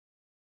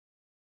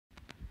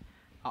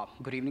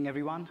Good evening,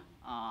 everyone.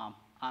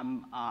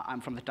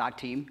 I'm from the tag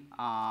team.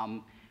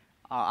 I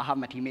have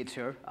my teammates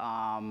here.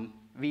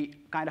 We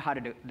kind of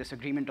had a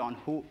disagreement on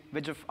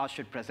which of us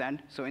should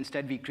present. So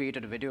instead, we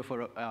created a video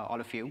for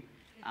all of you.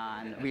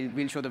 And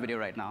we'll show the video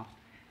right now.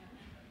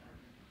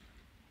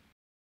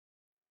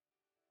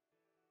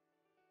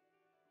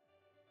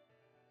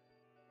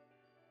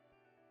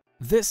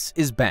 This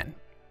is Ben,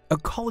 a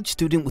college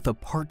student with a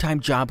part-time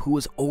job who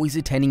is always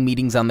attending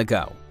meetings on the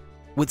go.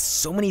 With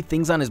so many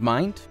things on his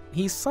mind,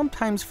 he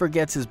sometimes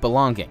forgets his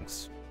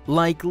belongings,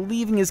 like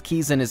leaving his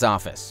keys in his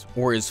office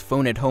or his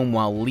phone at home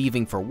while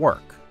leaving for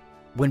work.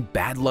 When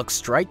bad luck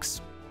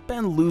strikes,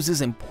 Ben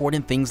loses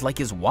important things like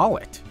his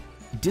wallet.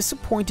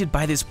 Disappointed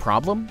by this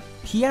problem,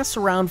 he asks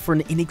around for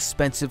an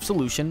inexpensive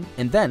solution,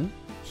 and then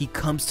he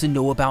comes to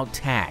know about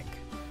Tag.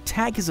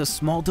 Tag is a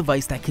small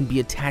device that can be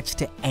attached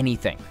to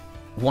anything.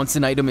 Once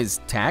an item is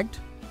tagged,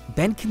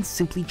 Ben can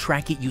simply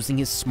track it using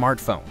his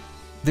smartphone.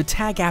 The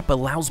Tag app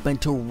allows Ben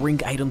to ring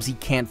items he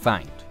can't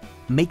find,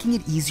 making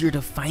it easier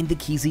to find the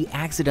keys he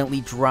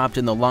accidentally dropped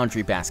in the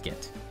laundry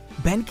basket.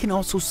 Ben can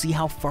also see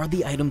how far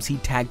the items he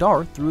tagged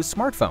are through his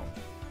smartphone.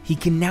 He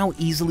can now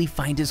easily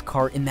find his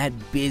car in that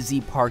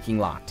busy parking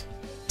lot.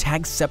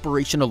 Tag's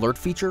separation alert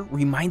feature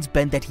reminds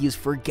Ben that he is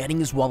forgetting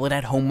his wallet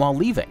at home while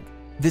leaving.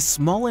 This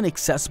small and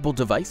accessible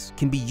device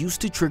can be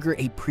used to trigger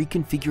a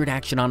pre-configured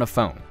action on a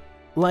phone,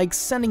 like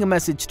sending a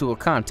message to a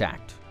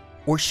contact,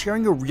 or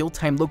sharing a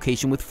real-time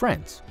location with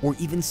friends, or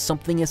even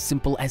something as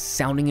simple as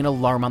sounding an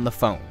alarm on the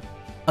phone.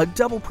 A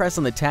double press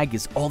on the tag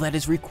is all that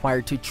is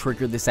required to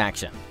trigger this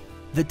action.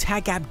 The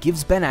Tag app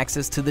gives Ben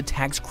access to the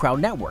Tag's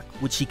crowd network,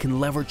 which he can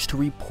leverage to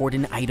report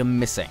an item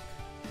missing.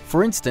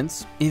 For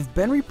instance, if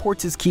Ben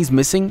reports his keys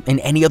missing and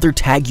any other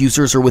Tag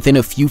users are within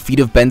a few feet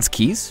of Ben's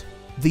keys,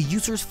 the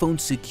user's phone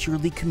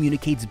securely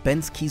communicates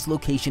Ben's keys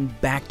location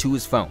back to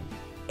his phone.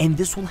 And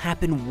this will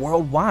happen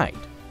worldwide.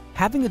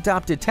 Having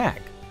adopted Tag,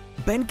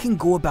 Ben can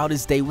go about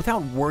his day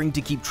without worrying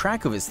to keep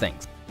track of his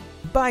things.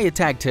 Buy a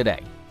Tag today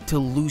to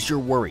lose your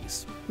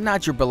worries,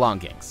 not your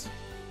belongings,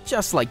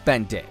 just like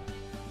Ben did.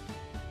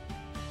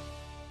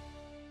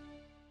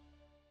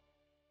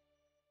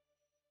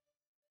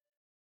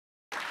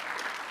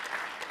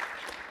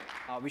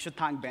 We should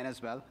thank Ben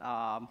as well.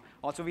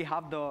 Also, we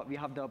have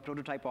the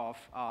prototype of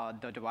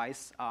the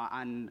device,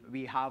 and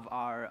we have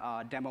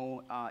our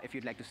demo if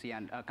you'd like to see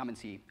and come and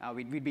see.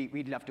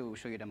 We'd love to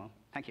show you a demo.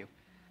 Thank you.